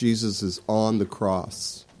Jesus is on the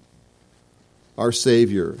cross. Our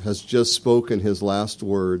Savior has just spoken his last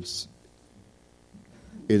words.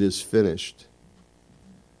 It is finished.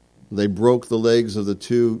 They broke the legs of the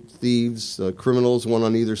two thieves, criminals, one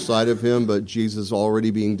on either side of him, but Jesus already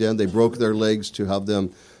being dead. They broke their legs to have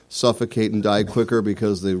them suffocate and die quicker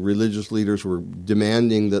because the religious leaders were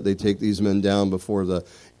demanding that they take these men down before the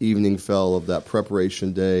evening fell of that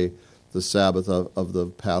preparation day, the Sabbath of the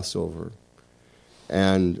Passover.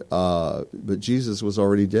 But Jesus was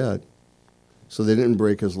already dead. So they didn't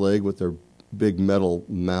break his leg with their big metal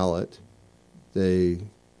mallet.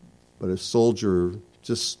 But a soldier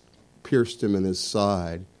just pierced him in his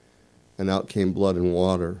side, and out came blood and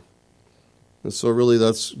water. And so really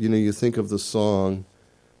that's, you think of the song,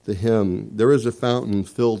 the hymn, there is a fountain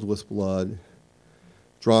filled with blood,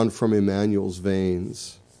 drawn from Emmanuel's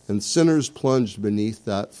veins, and sinners plunged beneath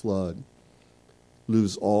that flood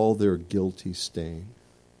lose all their guilty stain.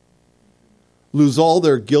 Lose all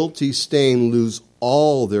their guilty stain, lose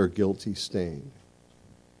all their guilty stain.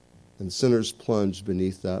 And sinners plunged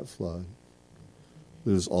beneath that flood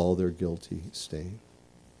lose all their guilty stain.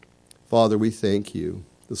 Father, we thank you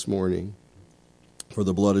this morning for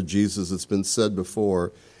the blood of Jesus. It's been said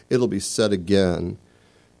before. It'll be said again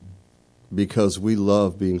because we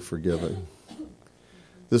love being forgiven.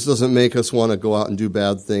 This doesn't make us want to go out and do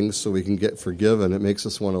bad things so we can get forgiven. It makes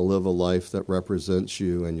us want to live a life that represents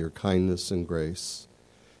you and your kindness and grace.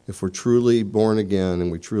 If we're truly born again and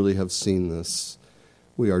we truly have seen this,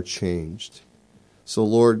 we are changed. So,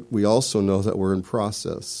 Lord, we also know that we're in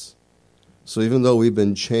process. So even though we've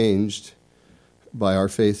been changed by our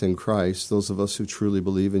faith in Christ, those of us who truly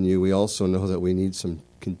believe in you, we also know that we need some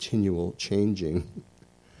continual changing,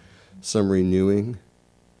 some renewing,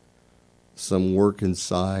 some work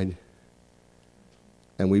inside.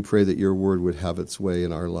 And we pray that your word would have its way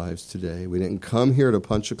in our lives today. We didn't come here to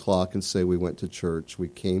punch a clock and say we went to church. We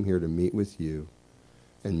came here to meet with you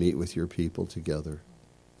and meet with your people together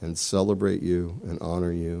and celebrate you and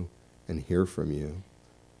honor you and hear from you.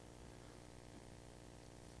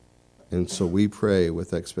 And so we pray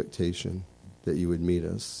with expectation that you would meet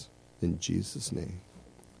us in Jesus' name.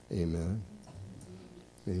 Amen.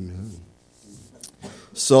 Amen.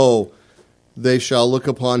 So they shall look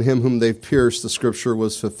upon him whom they've pierced. The scripture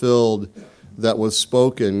was fulfilled that was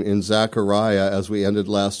spoken in Zechariah as we ended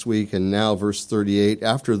last week. And now verse 38,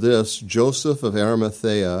 after this, Joseph of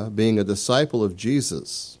Arimathea, being a disciple of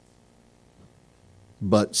Jesus,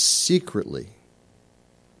 but secretly,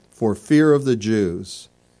 for fear of the Jews,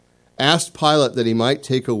 asked Pilate that he might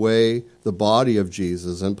take away the body of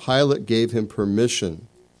Jesus, and Pilate gave him permission.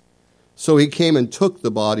 So he came and took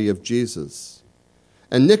the body of Jesus.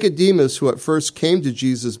 And Nicodemus, who at first came to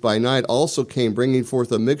Jesus by night, also came, bringing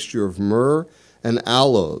forth a mixture of myrrh and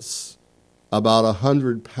aloes, about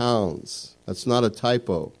 100 pounds. That's not a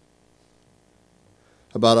typo.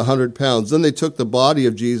 About 100 pounds. Then they took the body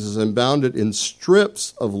of Jesus and bound it in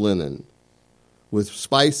strips of linen with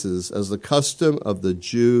spices, as the custom of the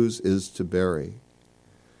Jews is to bury.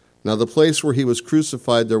 Now the place where he was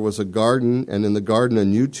crucified, there was a garden, and in the garden a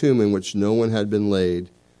new tomb in which no one had been laid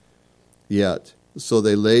yet. So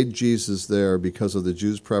they laid Jesus there because of the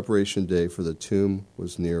Jews' preparation day, for the tomb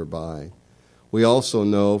was nearby. We also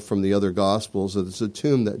know from the other Gospels that it's a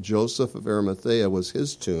tomb that Joseph of Arimathea was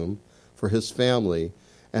his tomb for his family,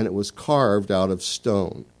 and it was carved out of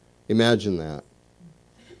stone. Imagine that.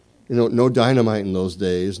 No dynamite in those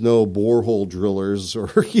days, no borehole drillers or,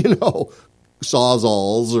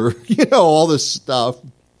 sawzalls or, all this stuff.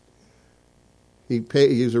 He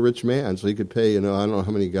was a rich man, so he could pay, I don't know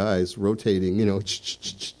how many guys rotating,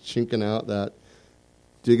 digging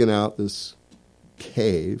out this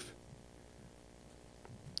cave.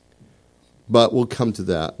 But we'll come to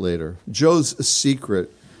that later. Joe's secret,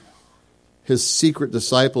 his secret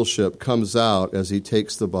discipleship comes out as he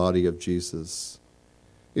takes the body of Jesus.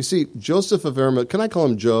 You see, Joseph of Arimathea, can I call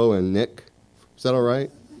him Joe and Nick? Is that all right?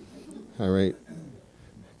 All right.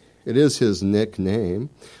 It is his nickname.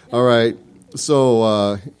 All right.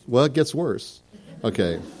 So, it gets worse.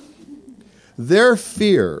 Okay. Their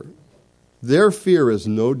fear is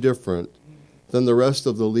no different than the rest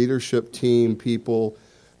of the leadership team people.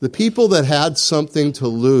 The people that had something to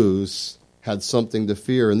lose had something to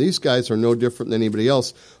fear. And these guys are no different than anybody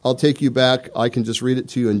else. I'll take you back. I can just read it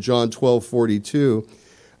to you in John 12:42.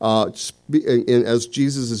 As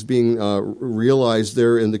Jesus is being realized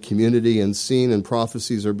there in the community and seen, and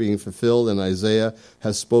prophecies are being fulfilled, and Isaiah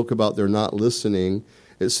has spoke about their not listening,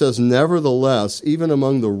 it says, nevertheless, even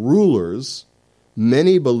among the rulers,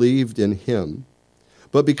 many believed in him.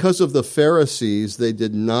 But because of the Pharisees, they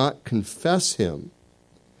did not confess him,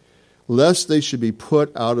 lest they should be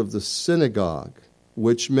put out of the synagogue,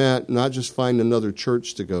 which meant not just find another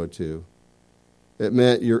church to go to. It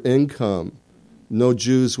meant your income. No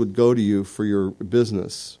Jews would go to you for your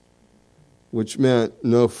business, which meant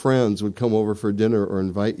no friends would come over for dinner or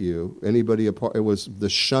invite you. Anybody apart. It was the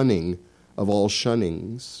shunning of all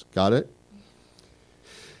shunnings. Got it?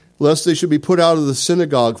 Lest they should be put out of the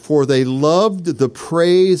synagogue, for they loved the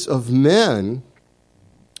praise of men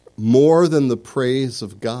more than the praise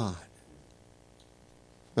of God.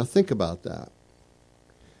 Now think about that.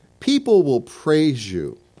 People will praise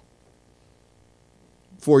you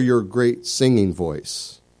for your great singing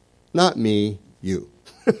voice. Not me, you.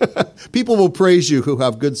 People will praise you who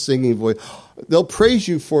have good singing voice. They'll praise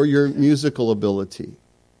you for your musical ability,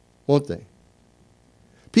 won't they?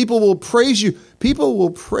 People will praise you. People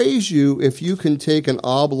will praise you if you can take an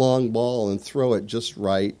oblong ball and throw it just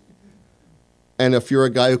right. And if you're a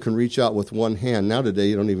guy who can reach out with one hand, now today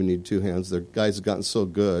you don't even need two hands. The guys have gotten so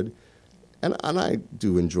good. And I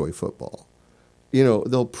do enjoy football. You know,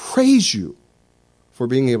 they'll praise you for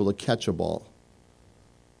being able to catch a ball.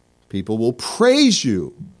 People will praise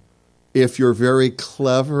you if you're very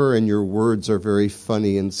clever and your words are very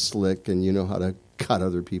funny and slick and you know how to cut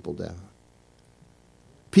other people down.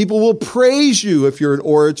 People will praise you if you're an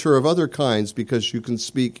orator of other kinds because you can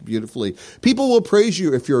speak beautifully. People will praise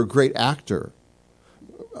you if you're a great actor.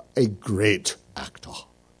 A great actor.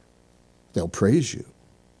 They'll praise you.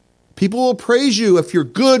 People will praise you if you're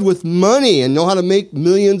good with money and know how to make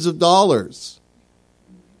millions of dollars.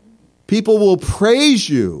 People will praise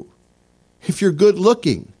you if you're good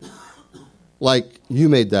looking. Like, you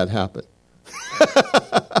made that happen.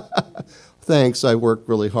 Thanks, I worked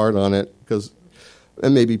really hard on it,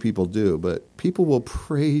 and maybe people do, but people will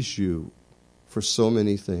praise you for so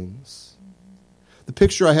many things. The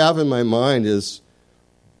picture I have in my mind is,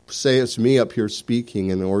 say it's me up here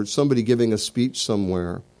speaking, or somebody giving a speech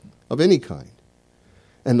somewhere of any kind.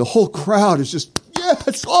 And the whole crowd is just,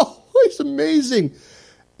 yes, oh, it's amazing.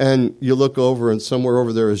 And you look over, and somewhere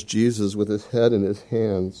over there is Jesus with his head in his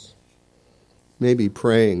hands, maybe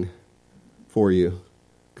praying for you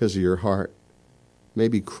because of your heart,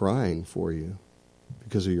 maybe crying for you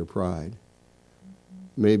because of your pride,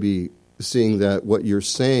 maybe seeing that what you're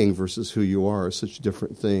saying versus who you are such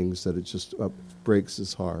different things that it just breaks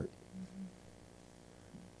his heart.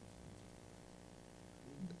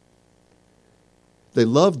 They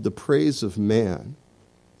loved the praise of man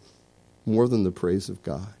more than the praise of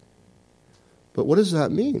God. But what does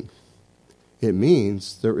that mean? It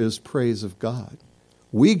means there is praise of God.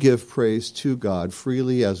 We give praise to God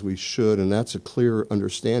freely as we should, and that's a clear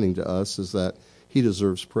understanding to us, is that he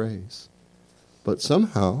deserves praise. But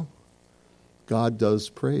somehow, God does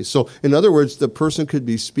praise. So, in other words, the person could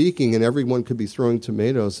be speaking and everyone could be throwing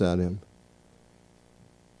tomatoes at him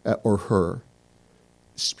or her,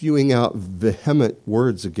 spewing out vehement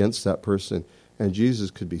words against that person, and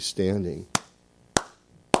Jesus could be standing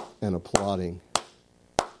and applauding.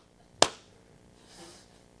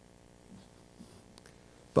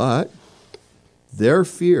 But their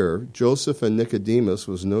fear, Joseph and Nicodemus,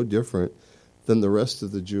 was no different than the rest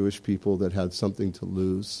of the Jewish people that had something to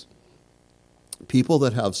lose. People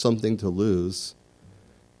that have something to lose,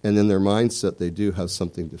 and in their mindset they do have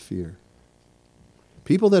something to fear.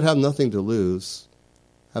 People that have nothing to lose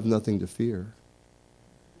have nothing to fear.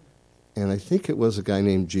 And I think it was a guy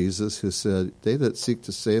named Jesus who said, they that seek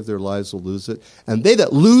to save their lives will lose it, and they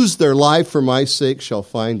that lose their life for my sake shall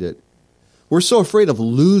find it. We're so afraid of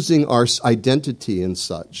losing our identity and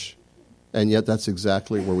such, and yet that's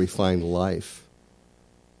exactly where we find life.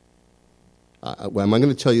 Am I going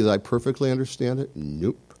to tell you that I perfectly understand it?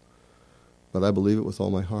 Nope. But I believe it with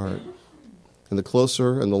all my heart. And the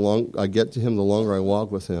closer and the longer I get to him, the longer I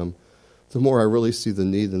walk with him, the more I really see the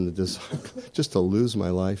need and the desire just to lose my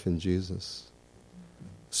life in Jesus.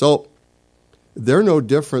 So they're no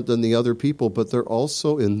different than the other people, but they're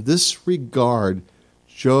also, in this regard,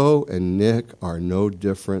 Joe and Nick are no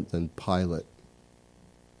different than Pilate.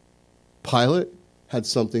 Pilate had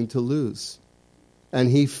something to lose, and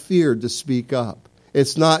he feared to speak up.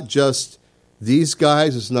 It's not just these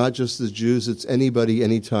guys, it's not just the Jews, it's anybody,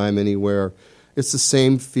 anytime, anywhere. It's the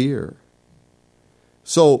same fear.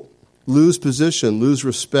 So, lose position, lose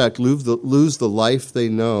respect, lose the life they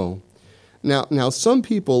know. Now, some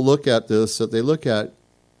people look at this, that they look at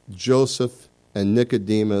Joseph and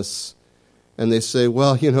Nicodemus, and they say,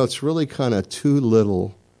 well, it's really kind of too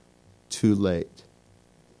little, too late.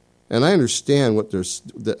 And I understand why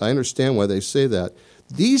they say that.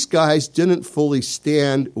 These guys didn't fully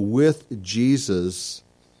stand with Jesus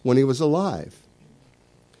when he was alive.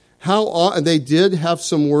 They did have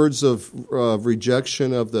some words of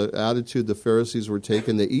rejection of the attitude the Pharisees were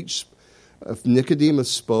taking.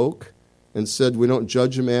 Nicodemus spoke and said, we don't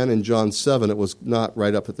judge a man in John 7. It was not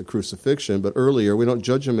right up at the crucifixion, but earlier, we don't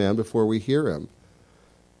judge a man before we hear him.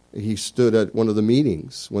 He stood at one of the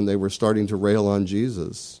meetings when they were starting to rail on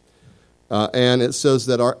Jesus. And it says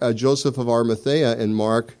that Joseph of Arimathea in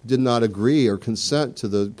Mark did not agree or consent to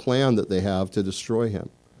the plan that they have to destroy him.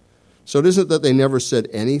 So it isn't that they never said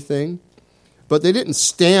anything, but they didn't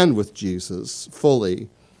stand with Jesus fully,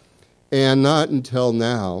 and not until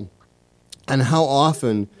now. And how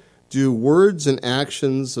often do words and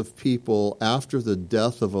actions of people after the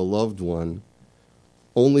death of a loved one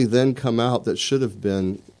only then come out that should have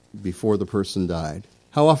been before the person died?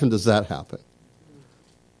 How often does that happen?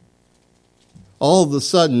 All of a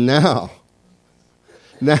sudden now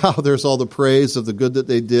there's all the praise of the good that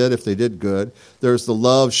they did, if they did good. There's the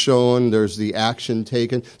love shown, there's the action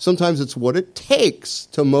taken. Sometimes it's what it takes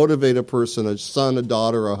to motivate a person, a son, a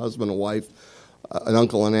daughter, a husband, a wife, an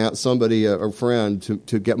uncle, an aunt, somebody, a friend,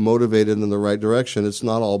 to get motivated in the right direction. It's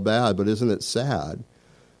not all bad, but isn't it sad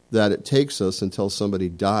that it takes us until somebody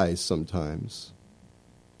dies sometimes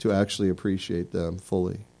to actually appreciate them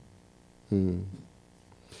fully?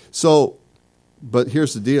 So, but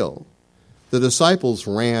here's the deal. The disciples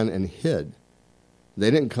ran and hid.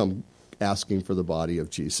 They didn't come asking for the body of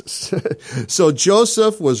Jesus. So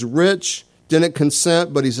Joseph was rich, didn't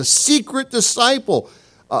consent, but he's a secret disciple.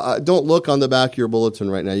 Don't look on the back of your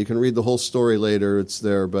bulletin right now. You can read the whole story later. It's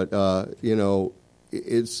there. But,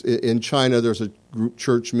 it's in China, there's a group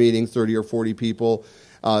church meeting, 30 or 40 people.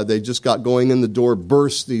 They just got going in the door,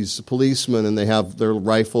 burst these policemen, and they have their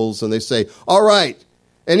rifles, and they say, all right,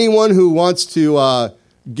 anyone who wants to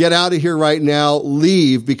get out of here right now,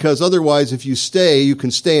 leave, because otherwise if you stay, you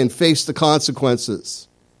can stay and face the consequences.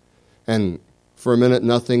 And for a minute,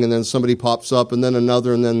 nothing, and then somebody pops up, and then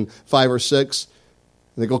another, and then 5 or 6.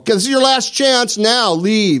 And they go, this is your last chance now,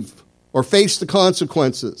 leave, or face the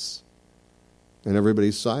consequences. And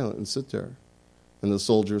everybody's silent and sit there. And the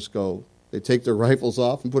soldiers go, they take their rifles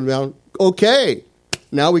off and put them down. Okay,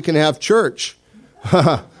 now we can have church.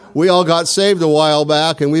 We all got saved a while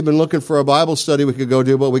back, and we've been looking for a Bible study we could go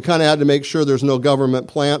do, but we kind of had to make sure there's no government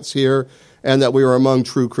plants here and that we were among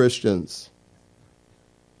true Christians.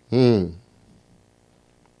 A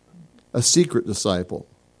secret disciple.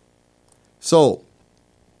 So,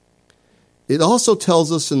 it also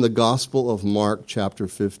tells us in the Gospel of Mark, chapter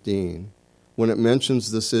 15, when it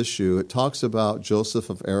mentions this issue, it talks about Joseph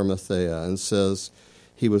of Arimathea and says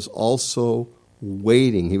he was also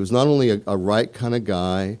waiting. He was not only a right kind of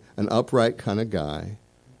guy, an upright kind of guy,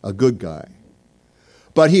 a good guy,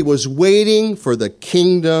 but he was waiting for the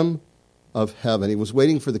kingdom of heaven. He was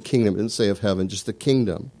waiting for the kingdom. It didn't say of heaven, just the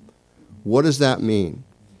kingdom. What does that mean?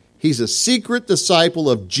 He's a secret disciple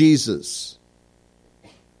of Jesus.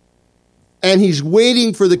 And he's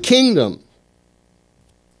waiting for the kingdom.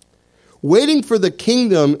 Waiting for the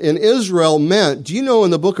kingdom in Israel meant, do you know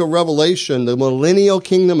in the book of Revelation, the millennial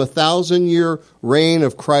kingdom, 1,000-year reign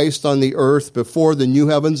of Christ on the earth before the new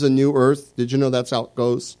heavens and new earth? Did you know that's how it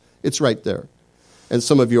goes? It's right there. And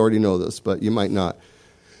some of you already know this, but you might not.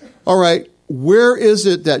 All right, where is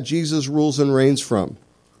it that Jesus rules and reigns from?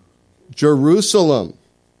 Jerusalem.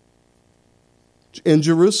 In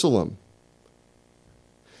Jerusalem.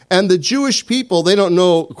 And the Jewish people, they don't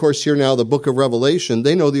know, of course, here now, the book of Revelation.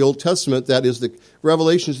 They know the Old Testament. That is, the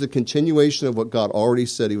Revelation is the continuation of what God already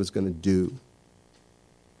said he was going to do.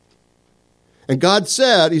 And God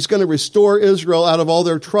said he's going to restore Israel out of all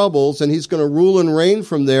their troubles, and he's going to rule and reign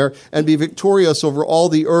from there and be victorious over all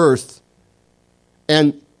the earth.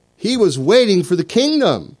 And he was waiting for the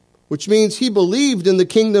kingdom, which means he believed in the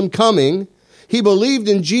kingdom coming. He believed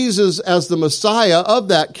in Jesus as the Messiah of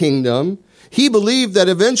that kingdom. He believed that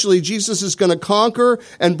eventually Jesus is going to conquer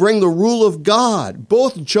and bring the rule of God.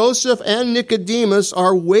 Both Joseph and Nicodemus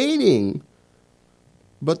are waiting.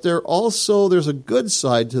 But there's a good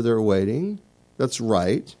side to their waiting. That's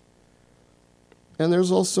right. And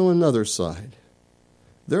there's also another side.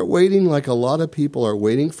 They're waiting like a lot of people are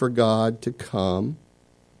waiting for God to come,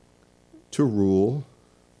 to rule,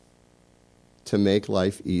 to make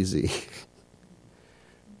life easy.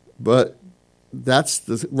 But that's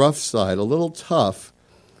the rough side, a little tough.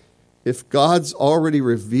 If God's already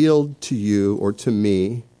revealed to you or to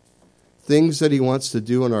me things that he wants to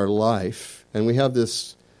do in our life, and we have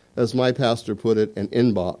this, as my pastor put it, an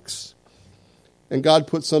inbox. And God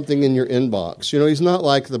put something in your inbox. You know, he's not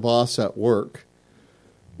like the boss at work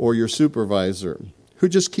or your supervisor who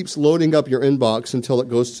just keeps loading up your inbox until it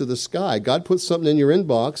goes to the sky. God puts something in your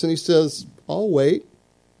inbox and he says, I'll wait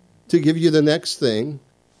to give you the next thing.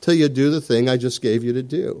 till you do the thing I just gave you to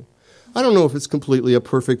do. I don't know if it's completely a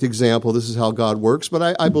perfect example. This is how God works,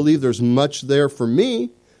 but I believe there's much there for me.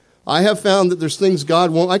 I have found that there's things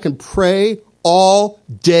God won't. I can pray all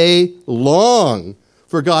day long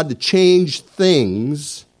for God to change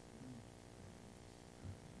things.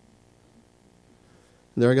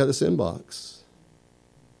 And there I got this inbox.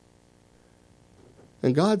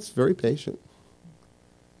 And God's very patient.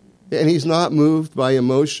 And he's not moved by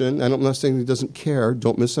emotion. I'm not saying he doesn't care.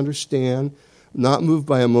 Don't misunderstand. Not moved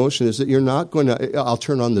by emotion is that you're not going to, I'll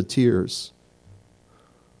turn on the tears.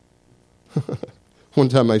 One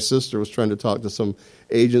time my sister was trying to talk to some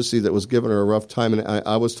agency that was giving her a rough time, and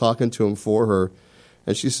I was talking to him for her.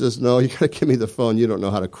 And she says, no, you got to give me the phone. You don't know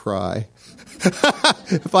how to cry.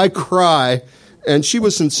 If I cry, and she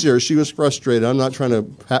was sincere. She was frustrated. I'm not trying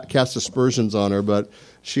to cast aspersions on her, but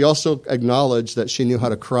she also acknowledged that she knew how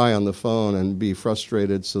to cry on the phone and be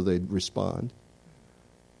frustrated so they'd respond.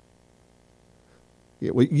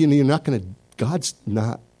 You're not going to, God's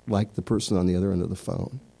not like the person on the other end of the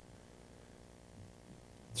phone.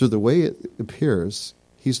 Through the way it appears,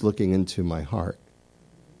 he's looking into my heart.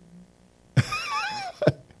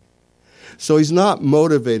 So he's not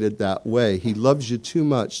motivated that way. He loves you too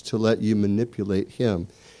much to let you manipulate him.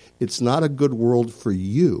 It's not a good world for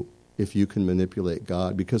you if you can manipulate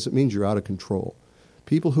God, because it means you're out of control.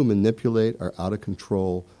 People who manipulate are out of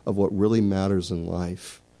control of what really matters in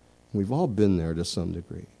life. We've all been there to some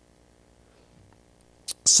degree.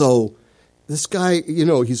 So this guy,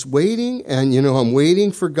 he's waiting, and, I'm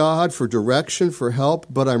waiting for God, for direction, for help,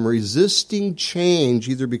 but I'm resisting change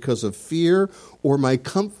either because of fear or my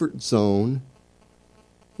comfort zone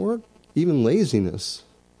or even laziness.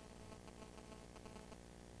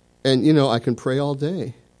 And, I can pray all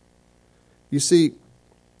day. You see,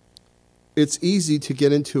 it's easy to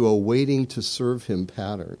get into a waiting to serve him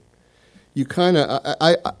pattern. You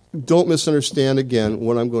I don't misunderstand again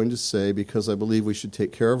what I'm going to say, because I believe we should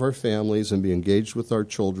take care of our families and be engaged with our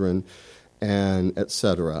children and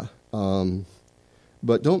etc.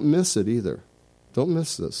 But don't miss it either. Don't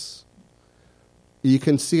miss this. You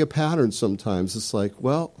can see a pattern sometimes. It's like,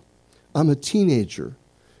 well, I'm a teenager.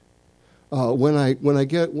 When I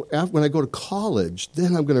go to college,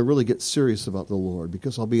 then I'm going to really get serious about the Lord,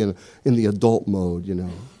 because I'll be in the adult mode,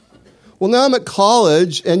 Well, now I'm at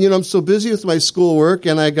college, and, I'm so busy with my schoolwork,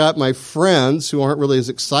 and I got my friends who aren't really as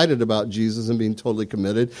excited about Jesus and being totally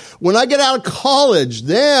committed. When I get out of college,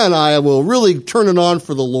 then I will really turn it on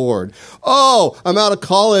for the Lord. Oh, I'm out of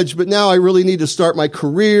college, but now I really need to start my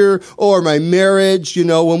career or my marriage,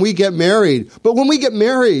 when we get married. But when we get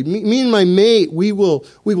married, me and my mate, we will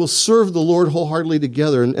serve the Lord wholeheartedly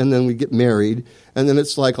together, and then we get married, and then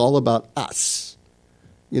it's like all about us.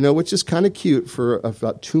 Which is kind of cute for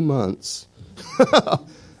about 2 months.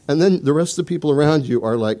 And then the rest of the people around you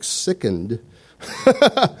are like sickened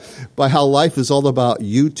by how life is all about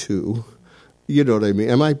you two. You know what I mean?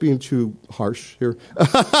 Am I being too harsh here?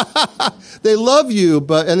 They love you,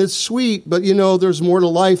 and it's sweet, but there's more to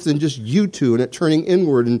life than just you two and it turning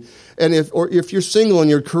inward. And if you're single and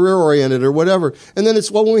you're career oriented or whatever, and then it's,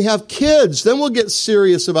 well, when we have kids, then we'll get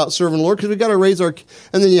serious about serving the Lord, because we got to raise and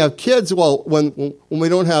then you have kids. Well, when we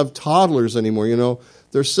don't have toddlers anymore,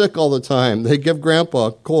 they're sick all the time. They give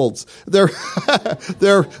grandpa colds. They're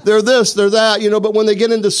this, they're that, but when they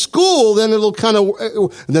get into school, then it'll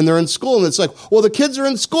then they're in school, and it's like, well, the kids are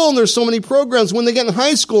in school and there's so many programs. When they get in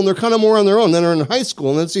high school, and they're kind of more on their own, then they're in high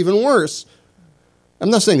school, and it's even worse. I'm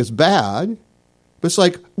not saying it's bad, but it's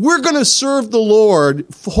like, we're going to serve the Lord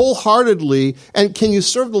wholeheartedly. And can you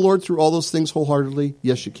serve the Lord through all those things wholeheartedly?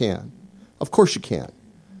 Yes, you can. Of course you can.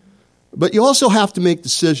 But you also have to make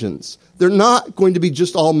decisions. They're not going to be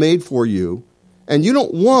just all made for you. And you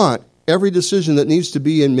don't want every decision that needs to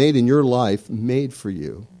be made in your life made for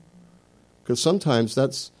you. Because sometimes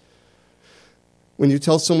that's when you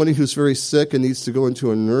tell somebody who's very sick and needs to go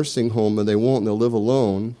into a nursing home and they won't, and they'll live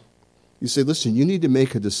alone. You say, listen, you need to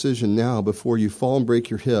make a decision now before you fall and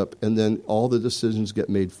break your hip, and then all the decisions get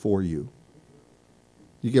made for you.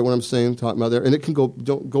 You get what I'm saying, talking about there? And it can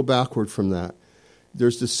don't go backward from that.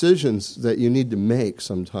 There's decisions that you need to make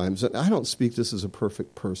sometimes. And I don't speak this as a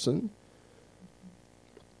perfect person,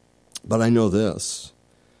 but I know this,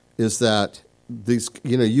 is that these,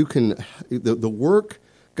 you can, the work,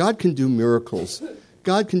 God can do miracles.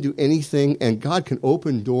 God can do anything, and God can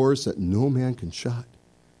open doors that no man can shut.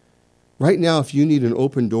 Right now, if you need an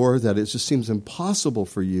open door that it just seems impossible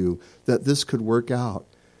for you, that this could work out,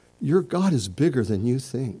 your God is bigger than you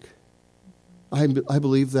think. I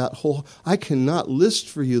believe that I cannot list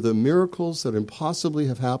for you the miracles that impossibly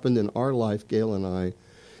have happened in our life, Gail and I,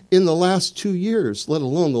 in the last 2 years, let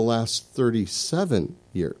alone the last 37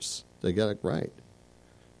 years. They got it right.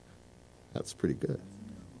 That's pretty good.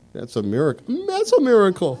 That's a miracle. That's a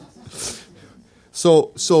miracle.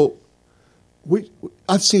 So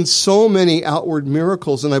I've seen so many outward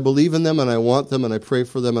miracles, and I believe in them, and I want them, and I pray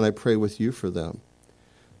for them, and I pray with you for them.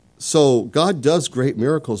 So God does great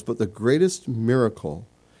miracles, but the greatest miracle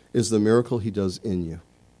is the miracle he does in you.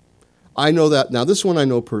 I know that. Now, this one I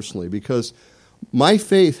know personally, because my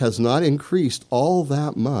faith has not increased all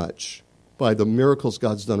that much by the miracles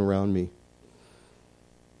God's done around me.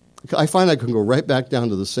 I find I can go right back down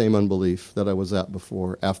to the same unbelief that I was at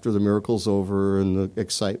before, after the miracle's over and the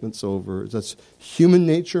excitement's over. That's human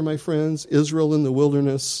nature, my friends. Israel in the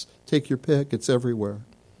wilderness, take your pick, it's everywhere.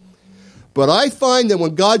 But I find that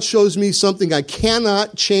when God shows me something I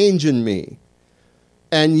cannot change in me,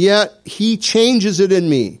 and yet he changes it in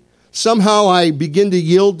me, somehow I begin to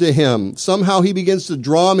yield to him. Somehow he begins to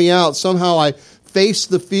draw me out. Somehow I face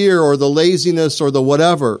the fear or the laziness or the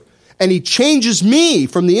whatever. And he changes me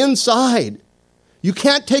from the inside. You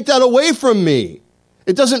can't take that away from me.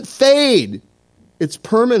 It doesn't fade. It's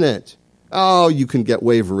permanent. Oh, you can get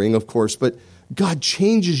wavering, of course, but God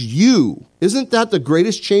changes you. Isn't that the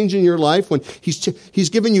greatest change in your life? When he's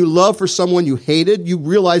given you love for someone you hated, you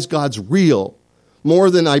realize God's real. More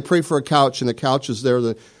than I pray for a couch and the couch is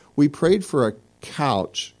there. We prayed for a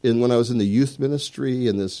couch when I was in the youth ministry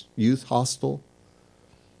in this youth hostel.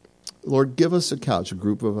 Lord, give us a couch, a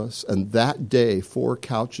group of us. And that day, 4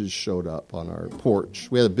 couches showed up on our porch.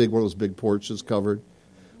 We had one of those big porches covered.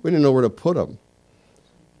 We didn't know where to put them.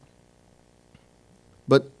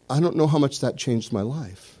 But I don't know how much that changed my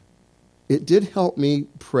life. It did help me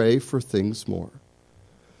pray for things more.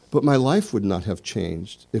 But my life would not have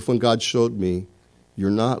changed if when God showed me, you're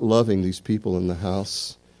not loving these people in the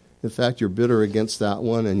house. In fact, you're bitter against that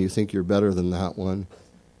one and you think you're better than that one.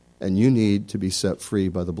 And you need to be set free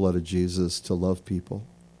by the blood of Jesus to love people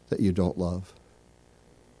that you don't love.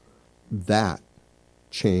 That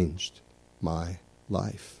changed my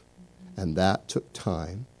life. And that took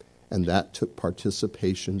time. And that took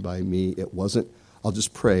participation by me. It wasn't, I'll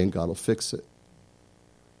just pray and God will fix it.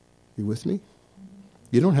 You with me?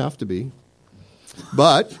 You don't have to be.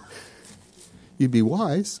 But you'd be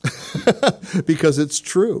wise because it's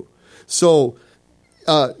true. So,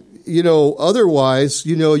 otherwise,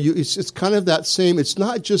 it's kind of that same, it's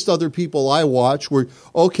not just other people I watch where,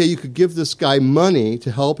 okay, you could give this guy money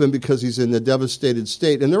to help him because he's in a devastated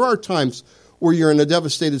state. And there are times where you're in a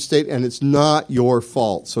devastated state and it's not your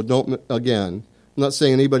fault. So I'm not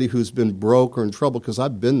saying anybody who's been broke or in trouble because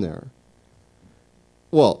I've been there.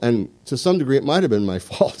 Well, and to some degree it might have been my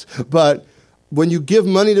fault. But when you give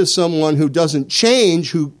money to someone who doesn't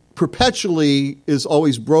change, who perpetually is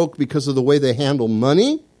always broke because of the way they handle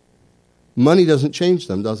money, money doesn't change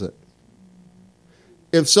them, does it?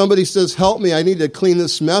 If somebody says, help me, I need to clean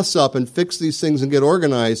this mess up and fix these things and get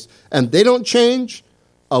organized, and they don't change,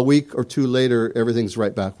 a week or two later, everything's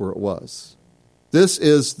right back where it was. This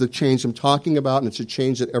is the change I'm talking about, and it's a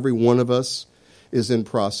change that every one of us is in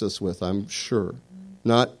process with, I'm sure.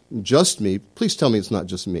 Not just me. Please tell me it's not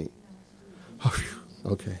just me.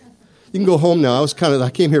 Okay. You can go home now. I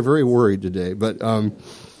came here very worried today, but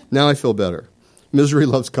now I feel better. Misery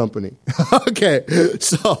loves company. Okay.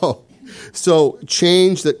 So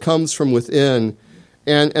change that comes from within.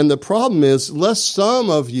 And the problem is, lest some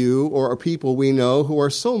of you or people we know who are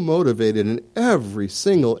so motivated in every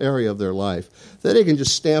single area of their life that they can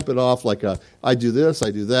just stamp it off like I do this, I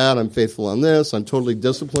do that, I'm faithful on this, I'm totally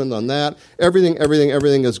disciplined on that, everything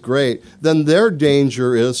is great. Then their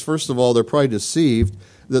danger is, first of all, they're probably deceived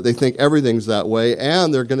that they think everything's that way,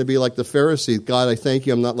 and they're going to be like the Pharisee. God, I thank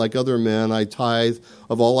you, I'm not like other men. I tithe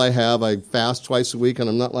of all I have. I fast twice a week, and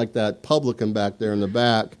I'm not like that publican back there in the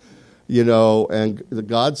back. And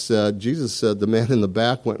Jesus said, the man in the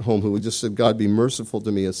back went home who just said, God, be merciful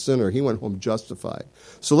to me, a sinner. He went home justified.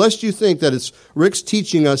 So lest you think that Rick's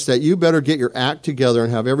teaching us that you better get your act together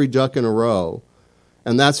and have every duck in a row,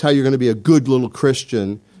 and that's how you're going to be a good little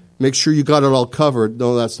Christian. Make sure you got it all covered.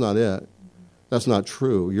 No, that's not it. That's not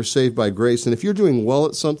true. You're saved by grace. And if you're doing well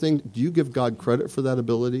at something, do you give God credit for that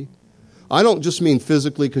ability? I don't just mean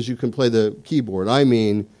physically because you can play the keyboard. I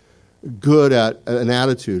mean good at an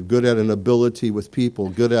attitude, good at an ability with people,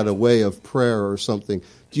 good at a way of prayer or something.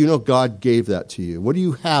 Do you know God gave that to you? What do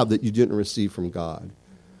you have that you didn't receive from God?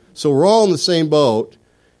 So we're all in the same boat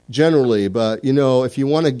generally, but if you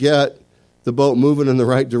want to get the boat moving in the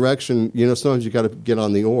right direction, sometimes you got to get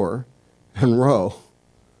on the oar and row.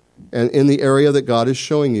 And in the area that God is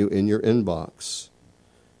showing you in your inbox.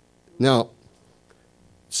 Now,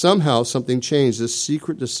 somehow something changed. This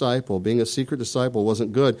secret disciple, being a secret disciple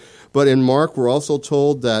wasn't good. But in Mark, we're also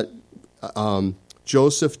told that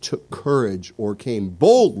Joseph took courage or came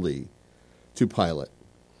boldly to Pilate.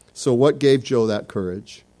 So what gave Joe that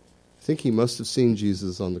courage? I think he must have seen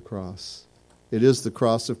Jesus on the cross. It is the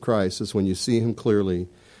cross of Christ, is when you see him clearly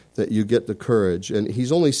that you get the courage. And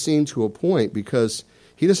he's only seen to a point because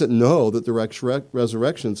he doesn't know that the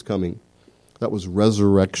resurrection's coming. That was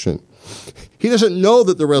resurrection. He doesn't know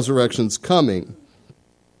that the resurrection's coming,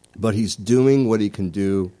 but he's doing what he can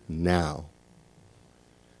do now.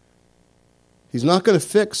 He's not going to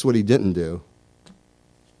fix what he didn't do.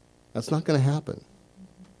 That's not going to happen.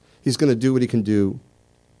 He's going to do what he can do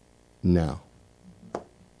now.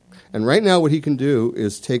 And right now what he can do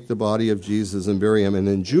is take the body of Jesus and bury him. And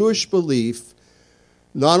in Jewish belief,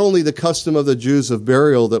 not only the custom of the Jews of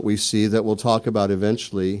burial that we see, that we'll talk about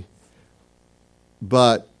eventually,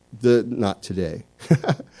 but not today.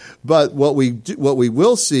 But what we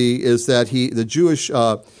will see is that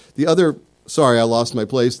the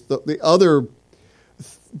other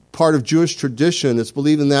part of Jewish tradition is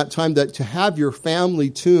believed in that time that to have your family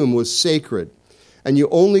tomb was sacred. And you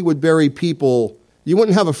only would bury people, you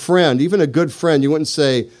wouldn't have a friend, even a good friend, you wouldn't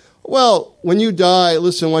say, well, when you die,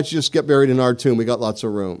 listen, why don't you just get buried in our tomb? We got lots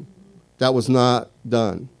of room. That was not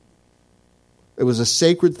done. It was a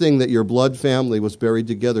sacred thing that your blood family was buried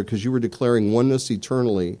together because you were declaring oneness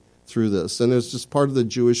eternally through this. And it's just part of the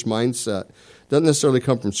Jewish mindset. Doesn't necessarily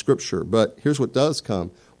come from Scripture, but here's what does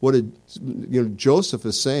come. Joseph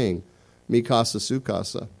is saying, Mi casa su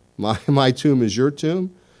casa. My tomb is your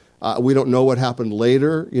tomb. We don't know what happened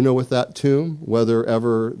later, with that tomb, whether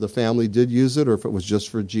ever the family did use it or if it was just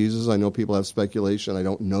for Jesus. I know people have speculation. I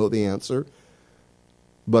don't know the answer.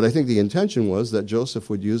 But I think the intention was that Joseph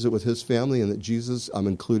would use it with his family and that Jesus, I'm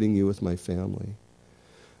including you with my family.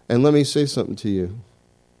 And let me say something to you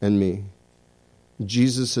and me.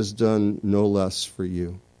 Jesus has done no less for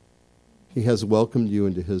you. He has welcomed you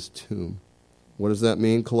into his tomb. What does that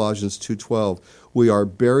mean? Colossians 2:12. We are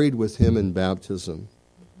buried with him in baptism.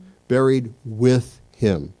 Buried with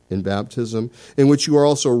him in baptism, in which you are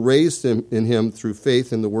also raised in him through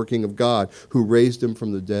faith in the working of God, who raised him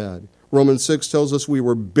from the dead. Romans 6 tells us we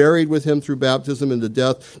were buried with him through baptism into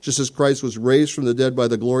death, just as Christ was raised from the dead by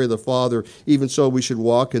the glory of the Father. Even so, we should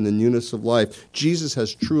walk in the newness of life. Jesus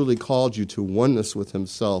has truly called you to oneness with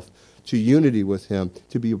himself, to unity with him,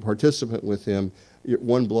 to be a participant with him,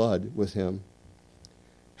 one blood with him.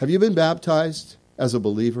 Have you been baptized as a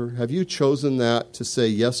believer? Have you chosen that to say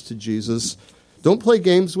yes to Jesus? Don't play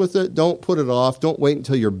games with it. Don't put it off. Don't wait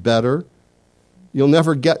until you're better. You'll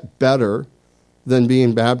never get better than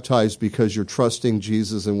being baptized because you're trusting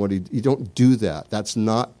Jesus and what you don't do that. That's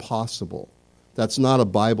not possible. That's not a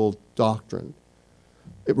Bible doctrine.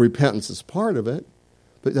 Repentance is part of it,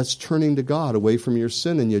 but that's turning to God away from your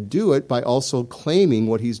sin, and you do it by also claiming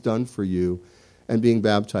what he's done for you and being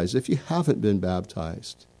baptized. If you haven't been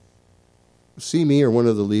baptized, see me or one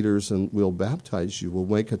of the leaders and we'll baptize you. We'll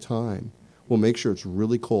make a time. We'll make sure it's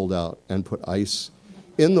really cold out and put ice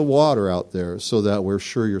in the water out there so that we're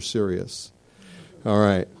sure you're serious. All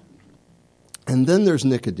right. And then there's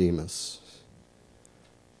Nicodemus.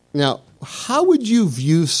 Now, how would you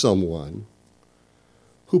view someone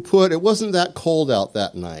who it wasn't that cold out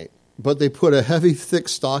that night, but they put a heavy, thick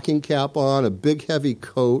stocking cap on, a big, heavy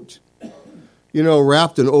coat,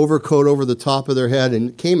 wrapped an overcoat over the top of their head,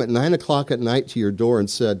 and came at 9 o'clock at night to your door and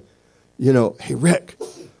said, hey, Rick,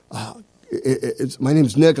 my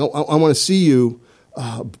name's Nick. I want to see you.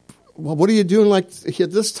 Well, what are you doing like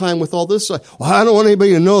at this time with all this? Well, I don't want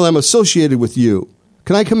anybody to know that I'm associated with you.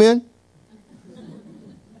 Can I come in?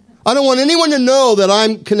 I don't want anyone to know that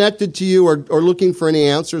I'm connected to you or looking for any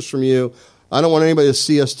answers from you. I don't want anybody to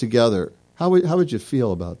see us together. How would you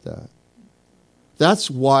feel about that? That's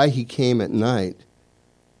why he came at night.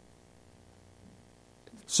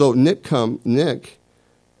 So Nick,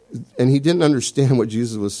 and he didn't understand what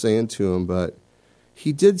Jesus was saying to him, but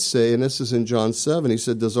he did say, and this is in John 7, he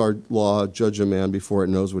said, does our law judge a man before it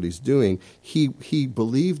knows what he's doing? He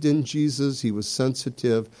believed in Jesus, he was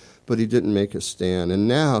sensitive, but he didn't make a stand. And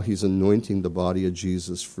now he's anointing the body of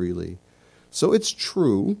Jesus freely. So it's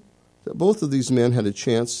true that both of these men had a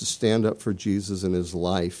chance to stand up for Jesus in his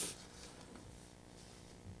life,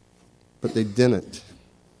 but they didn't.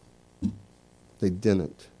 They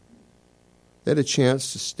didn't. They had a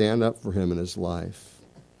chance to stand up for him in his life.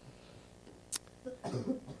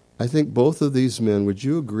 I think both of these men, would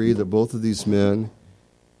you agree that both of these men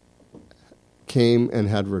came and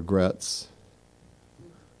had regrets?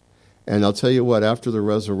 And I'll tell you what, after the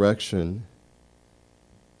resurrection,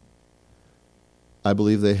 I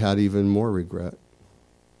believe they had even more regret.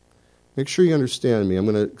 Make sure you understand me. I'm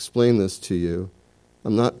going to explain this to you.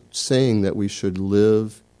 I'm not saying that we should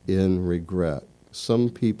live in regret. Some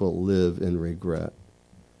people live in regret.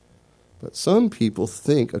 But some people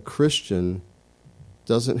think a Christian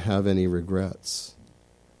doesn't have any regrets.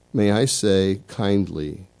 May I say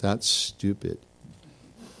kindly, that's stupid.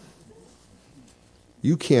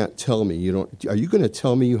 You can't tell me you don't. Are you going to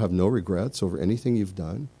tell me you have no regrets over anything you've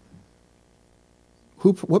done?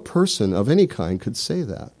 What person of any kind could say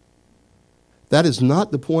that? That is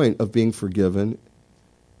not the point of being forgiven,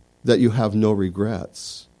 that you have no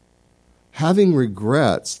regrets. Having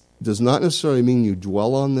regrets does not necessarily mean you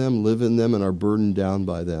dwell on them, live in them, and are burdened down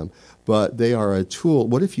by them. But they are a tool.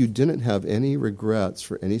 What if you didn't have any regrets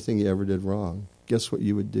for anything you ever did wrong? Guess what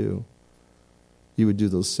you would do? You would do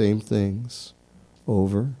those same things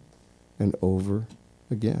over and over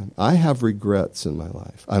again. I have regrets in my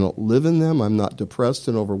life. I don't live in them. I'm not depressed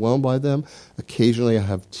and overwhelmed by them. Occasionally I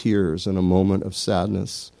have tears and a moment of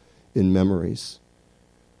sadness in memories.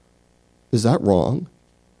 Is that wrong?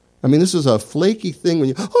 I mean, this is a flaky thing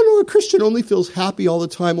when a Christian only feels happy all the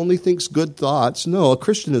time, only thinks good thoughts. No, a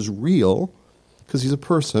Christian is real because he's a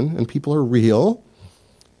person and people are real.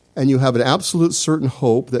 And you have an absolute certain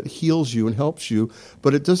hope that heals you and helps you,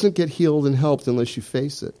 but it doesn't get healed and helped unless you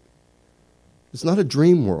face it. It's not a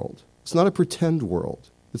dream world. It's not a pretend world.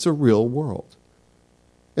 It's a real world.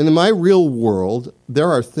 And in my real world,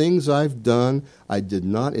 there are things I've done I did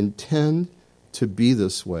not intend to be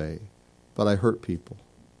this way, but I hurt people.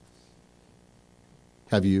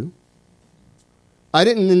 Have you? I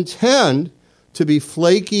didn't intend to be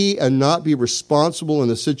flaky and not be responsible in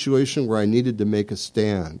a situation where I needed to make a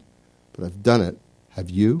stand. But I've done it. Have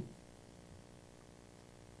you?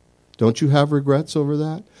 Don't you have regrets over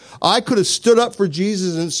that? I could have stood up for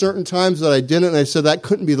Jesus in certain times that I didn't, and I said that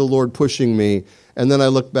couldn't be the Lord pushing me. And then I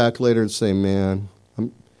look back later and say, man,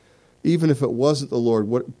 even if it wasn't the Lord,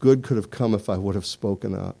 what good could have come if I would have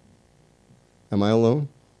spoken up? Am I alone?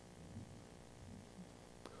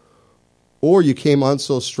 Or you came on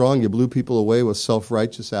so strong, you blew people away with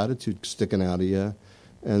self-righteous attitude sticking out of you,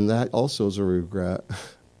 and that also is a regret.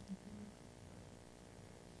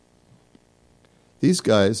 These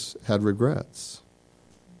guys had regrets.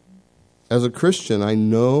 As a Christian, I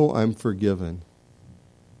know I'm forgiven,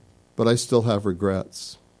 but I still have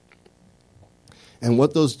regrets. And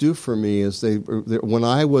what those do for me is when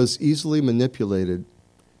I was easily manipulated,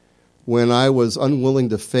 when I was unwilling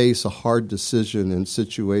to face a hard decision and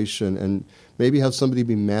situation and maybe have somebody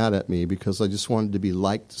be mad at me because I just wanted to be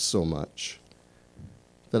liked so much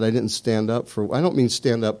that I didn't stand up for. I don't mean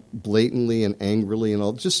stand up blatantly and angrily and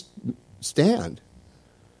all. Just stand.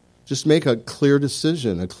 Just make a clear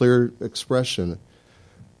decision, a clear expression.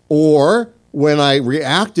 Or when I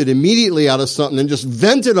reacted immediately out of something and just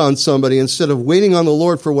vented on somebody instead of waiting on the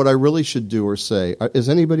Lord for what I really should do or say. Is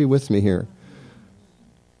anybody with me here?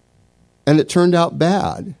 And it turned out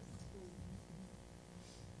bad.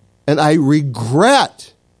 And I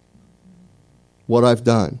regret what I've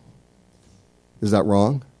done. Is that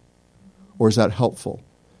wrong? Or is that helpful?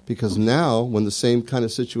 Because now, when the same kind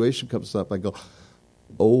of situation comes up, I go,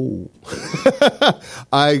 oh,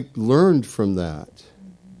 I learned from that.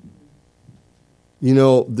 You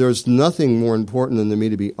know, there's nothing more important than me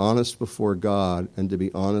to be honest before God and to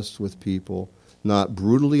be honest with people. Not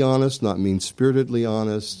brutally honest, not mean-spiritedly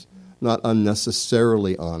honest, not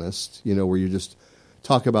unnecessarily honest, where you just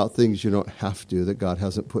talk about things you don't have to, that God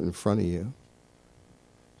hasn't put in front of you.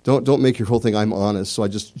 Don't make your whole thing, I'm honest, so I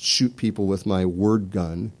just shoot people with my word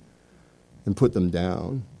gun and put them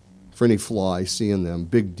down. For any flaw I see in them,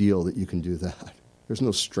 big deal that you can do that. There's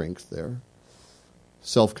no strength there.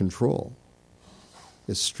 Self-control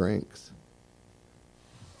is strength.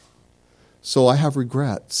 So I have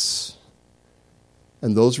regrets.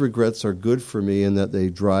 And those regrets are good for me in that they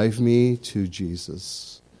drive me to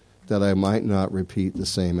Jesus, that I might not repeat the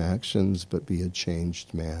same actions but be a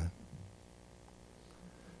changed man.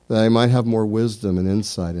 That I might have more wisdom and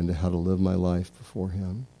insight into how to live my life before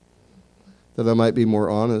Him. That I might be more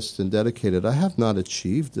honest and dedicated. I have not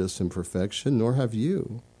achieved this in perfection, nor have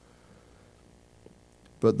you.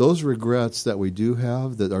 But those regrets that we do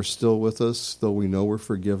have that are still with us, though we know we're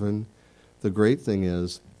forgiven, the great thing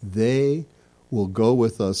is they will go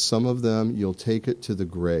with us. Some of them, you'll take it to the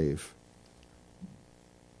grave.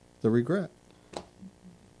 The regret.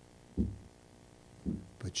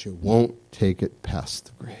 But you won't take it past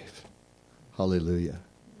the grave. Hallelujah.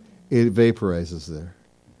 It vaporizes there.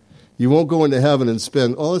 You won't go into heaven and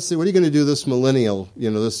spend, let's see, what are you going to do this millennial,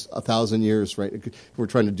 this 1,000 years, right? We're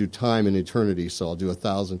trying to do time and eternity, so I'll do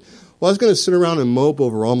 1,000. Well, I was going to sit around and mope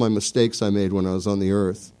over all my mistakes I made when I was on the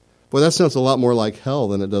earth. Boy, that sounds a lot more like hell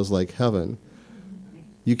than it does like heaven.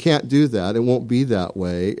 You can't do that. It won't be that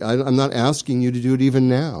way. I'm not asking you to do it even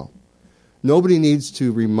now. Nobody needs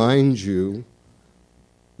to remind you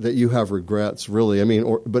that you have regrets, really.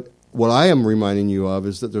 But what I am reminding you of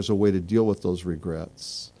is that there's a way to deal with those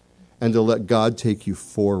regrets and to let God take you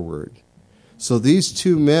forward. So these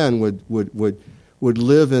two men would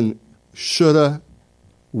live in shoulda,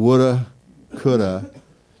 woulda, coulda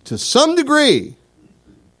to some degree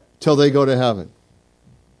till they go to heaven.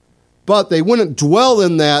 But they wouldn't dwell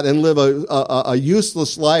in that and live a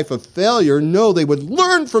useless life of failure. No, they would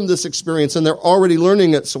learn from this experience, and they're already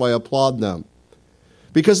learning it, so I applaud them.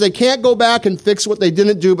 Because they can't go back and fix what they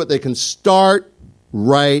didn't do, but they can start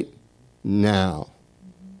right now.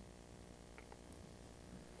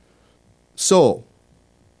 So,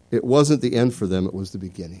 it wasn't the end for them, it was the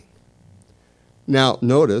beginning. Now,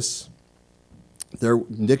 notice,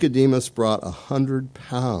 Nicodemus brought 100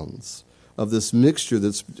 pounds of this mixture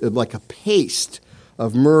that's like a paste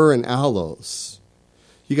of myrrh and aloes.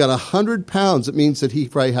 You got 100 pounds. It means that he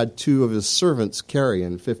probably had two of his servants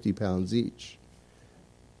carrying 50 pounds each.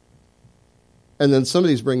 And then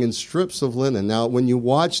somebody's bringing strips of linen. Now, when you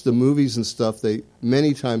watch the movies and stuff,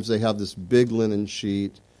 many times they have this big linen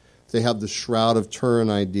sheet. They have the Shroud of Turin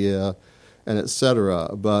idea, and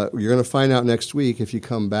etc. But you're going to find out next week if you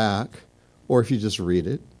come back or if you just read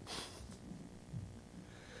it.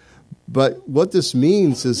 But what this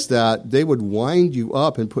means is that they would wind you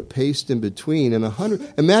up and put paste in between. And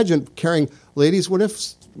 100. Imagine carrying, ladies, what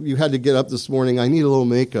if you had to get up this morning, I need a little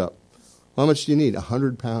makeup. How much do you need?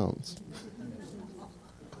 100 pounds.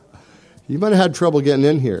 You might have had trouble getting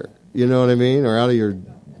in here, you know what I mean? Or out of your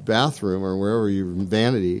bathroom or wherever you're in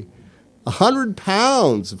vanity. 100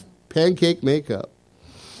 pounds of pancake makeup.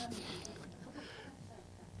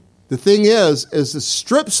 The thing is the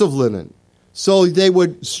strips of linen. So they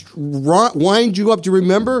would wind you up. Do you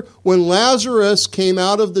remember when Lazarus came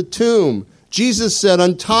out of the tomb? Jesus said,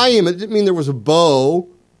 untie him. It didn't mean there was a bow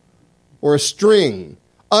or a string.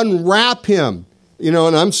 Unwrap him. You know,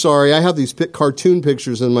 and I'm sorry, I have these cartoon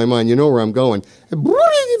pictures in my mind. You know where I'm going. And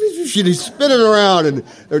he's spinning around and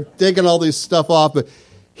they're taking all this stuff off. But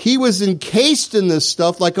he was encased in this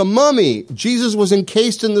stuff like a mummy. Jesus was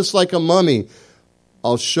encased in this like a mummy.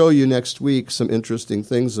 I'll show you next week some interesting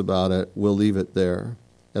things about it. We'll leave it there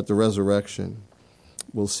at the resurrection.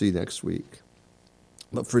 We'll see next week.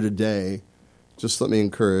 But for today, just let me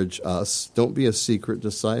encourage us. Don't be a secret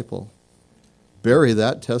disciple. Bury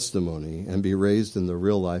that testimony and be raised in the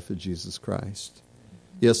real life of Jesus Christ.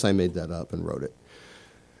 Yes, I made that up and wrote it.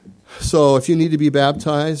 So if you need to be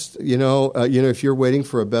baptized, if you're waiting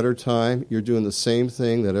for a better time, you're doing the same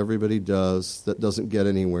thing that everybody does that doesn't get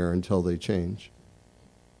anywhere until they change.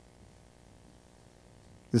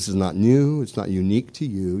 This is not new. It's not unique to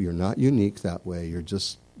you. You're not unique that way. You're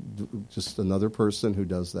just another person who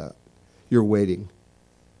does that. You're waiting.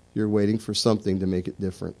 You're waiting for something to make it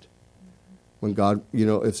different. When God,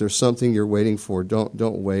 if there's something you're waiting for, don't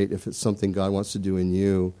wait. If it's something God wants to do in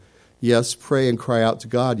you, yes, pray and cry out to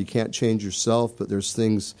God. You can't change yourself, but there's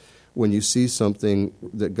things when you see something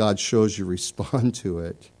that God shows you, respond to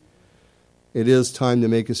it. It is time to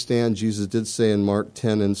make a stand. Jesus did say in Mark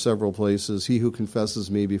 10 in several places, he who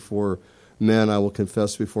confesses me before men, I will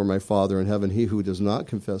confess before my Father in heaven. He who does not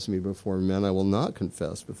confess me before men, I will not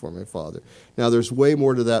confess before my Father. Now, there's way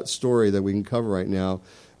more to that story that we can cover right now,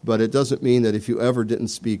 but it doesn't mean that if you ever didn't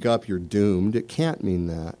speak up, you're doomed. It can't mean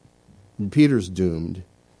that. And Peter's doomed.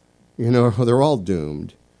 They're all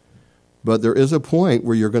doomed. But there is a point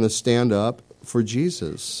where you're going to stand up for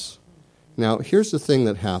Jesus. Now, here's the thing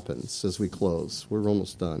that happens as we close. We're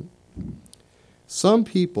almost done. Some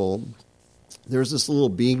people, there's this little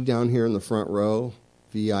being down here in the front row,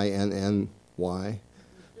 V-I-N-N-Y.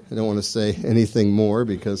 I don't want to say anything more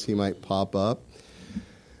because he might pop up.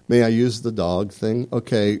 May I use the dog thing?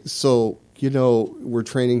 Okay, so, we're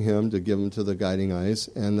training him to give him to the guiding eyes.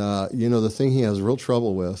 And, the thing he has real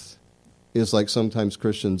trouble with is like sometimes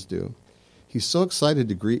Christians do. He's so excited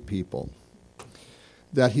to greet people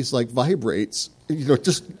that he's like vibrates,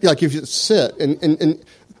 just like if you sit and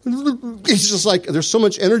he's just like, there's so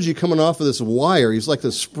much energy coming off of this wire. He's like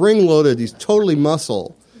the spring-loaded, he's totally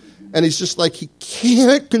muscle. And he's just like, he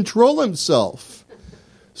can't control himself.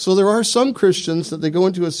 So there are some Christians that they go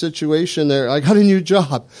into a situation there, I got a new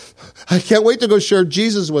job. I can't wait to go share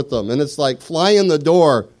Jesus with them. And it's like, fly in the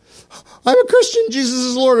door. I'm a Christian, Jesus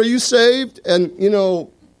is Lord, are you saved? And,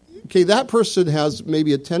 that person has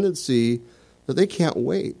maybe a tendency that they can't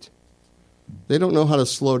wait. They don't know how to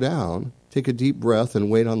slow down, take a deep breath, and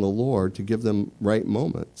wait on the Lord to give them right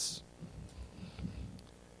moments.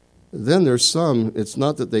 Then there's some, it's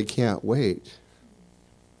not that they can't wait.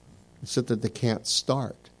 It's that they can't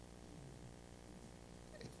start.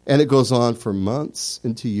 And it goes on for months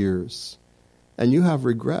into years. and you have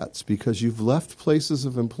regrets because you've left places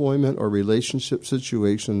of employment or relationship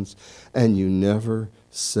situations and you never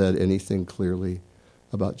said anything clearly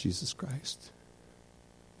about Jesus Christ.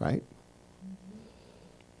 Right?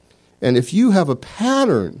 And if you have a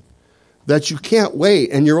pattern that you can't wait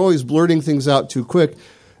and you're always blurting things out too quick,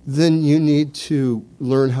 then you need to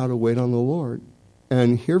learn how to wait on the Lord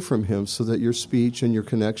and hear from him so that your speech and your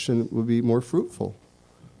connection will be more fruitful.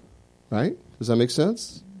 Right? Does that make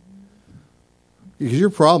sense? Because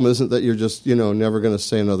your problem isn't that you're just, never going to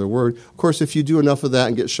say another word. Of course, if you do enough of that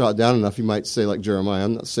and get shot down enough, you might say like Jeremiah,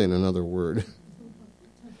 I'm not saying another word.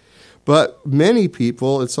 But many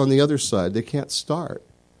people, it's on the other side. They can't start.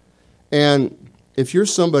 And if you're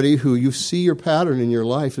somebody who you see your pattern in your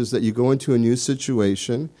life is that you go into a new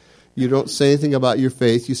situation, you don't say anything about your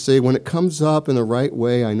faith. You say, when it comes up in the right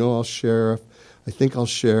way, I know I'll share. I think I'll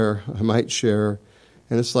share. I might share.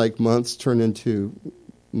 And it's like months turn into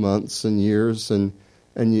months and years, and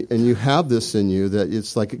you have this in you that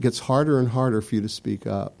it's like it gets harder and harder for you to speak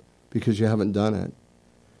up because you haven't done it.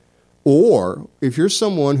 Or if you're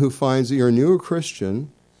someone who finds that you're a newer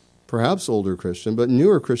Christian, perhaps older Christian, but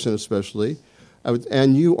newer Christian especially,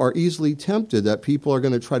 and you are easily tempted that people are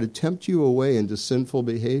going to try to tempt you away into sinful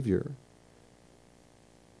behavior.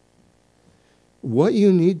 What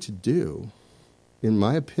you need to do, in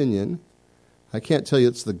my opinion, I can't tell you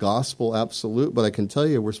it's the gospel absolute, but I can tell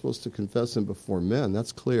you we're supposed to confess him before men.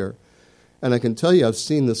 That's clear. And I can tell you I've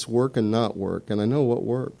seen this work and not work, and I know what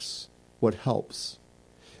works, what helps,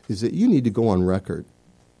 is that you need to go on record.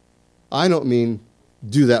 I don't mean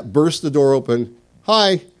do that, burst the door open.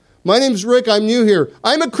 Hi, my name's Rick. I'm new here.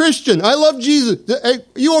 I'm a Christian. I love Jesus. Hey,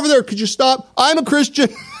 you over there, could you stop? I'm a Christian.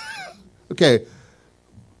 Okay,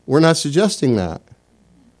 we're not suggesting that.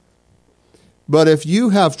 But if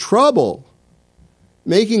you have trouble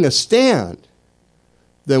making a stand,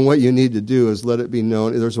 then what you need to do is let it be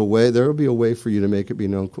known. There will be a way for you to make it be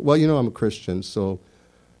known. Well, I'm a Christian, so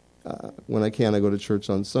when I can, I go to church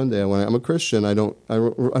on Sunday. When I'm a Christian, I don't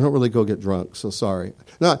really go get drunk, so sorry.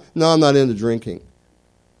 No, I'm not into drinking.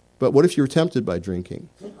 But what if you're tempted by drinking?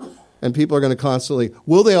 And people are going to constantly,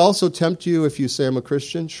 will they also tempt you if you say I'm a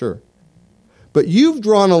Christian? Sure. But you've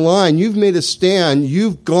drawn a line, you've made a stand,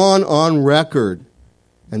 you've gone on record.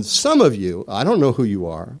 And some of you, I don't know who you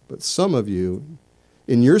are, but some of you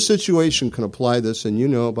in your situation can apply this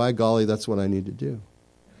and by golly, that's what I need to do.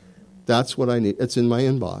 That's what I need. It's in my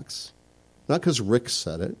inbox. Not because Rick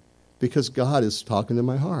said it, because God is talking to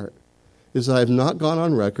my heart. Is I have not gone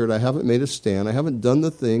on record, I haven't made a stand, I haven't done the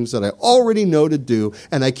things that I already know to do,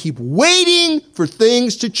 and I keep waiting for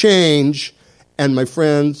things to change, and my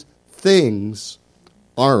friends, things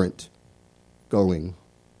aren't going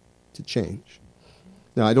to change.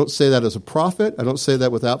 Now, I don't say that as a prophet. I don't say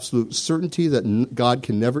that with absolute certainty that God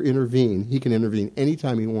can never intervene. He can intervene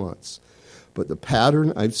anytime he wants. But the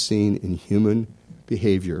pattern I've seen in human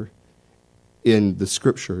behavior in the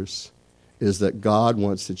Scriptures is that God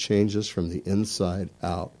wants to change us from the inside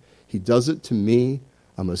out. He does it to me.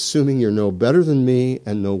 I'm assuming you're no better than me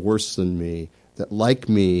and no worse than me, that like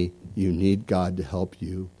me, you need God to help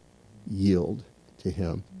you yield to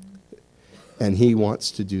him. And he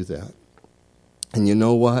wants to do that. And you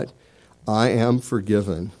know what? I am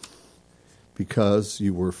forgiven because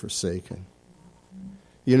you were forsaken.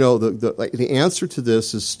 The answer to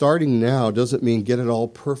this is starting now doesn't mean get it all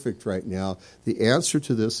perfect right now. The answer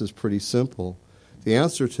to this is pretty simple. The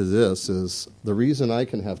answer to this is the reason I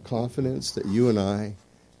can have confidence that you and I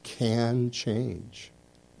can change,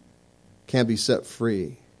 can be set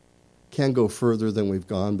free, can go further than we've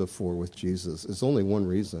gone before with Jesus. It's only one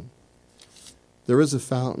reason. There is a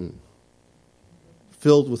fountain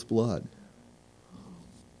filled with blood,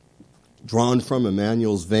 drawn from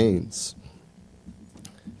Emmanuel's veins.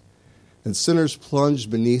 And sinners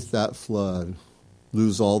plunged beneath that flood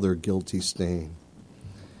lose all their guilty stain.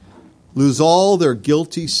 Lose all their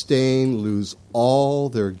guilty stain, lose all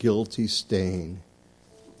their guilty stain.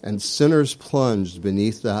 And sinners plunged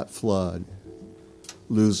beneath that flood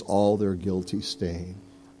lose all their guilty stain.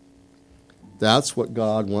 That's what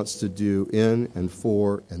God wants to do in and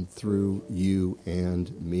for and through you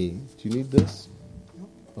and me. Do you need this?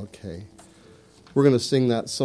 Okay. We're going to sing that song.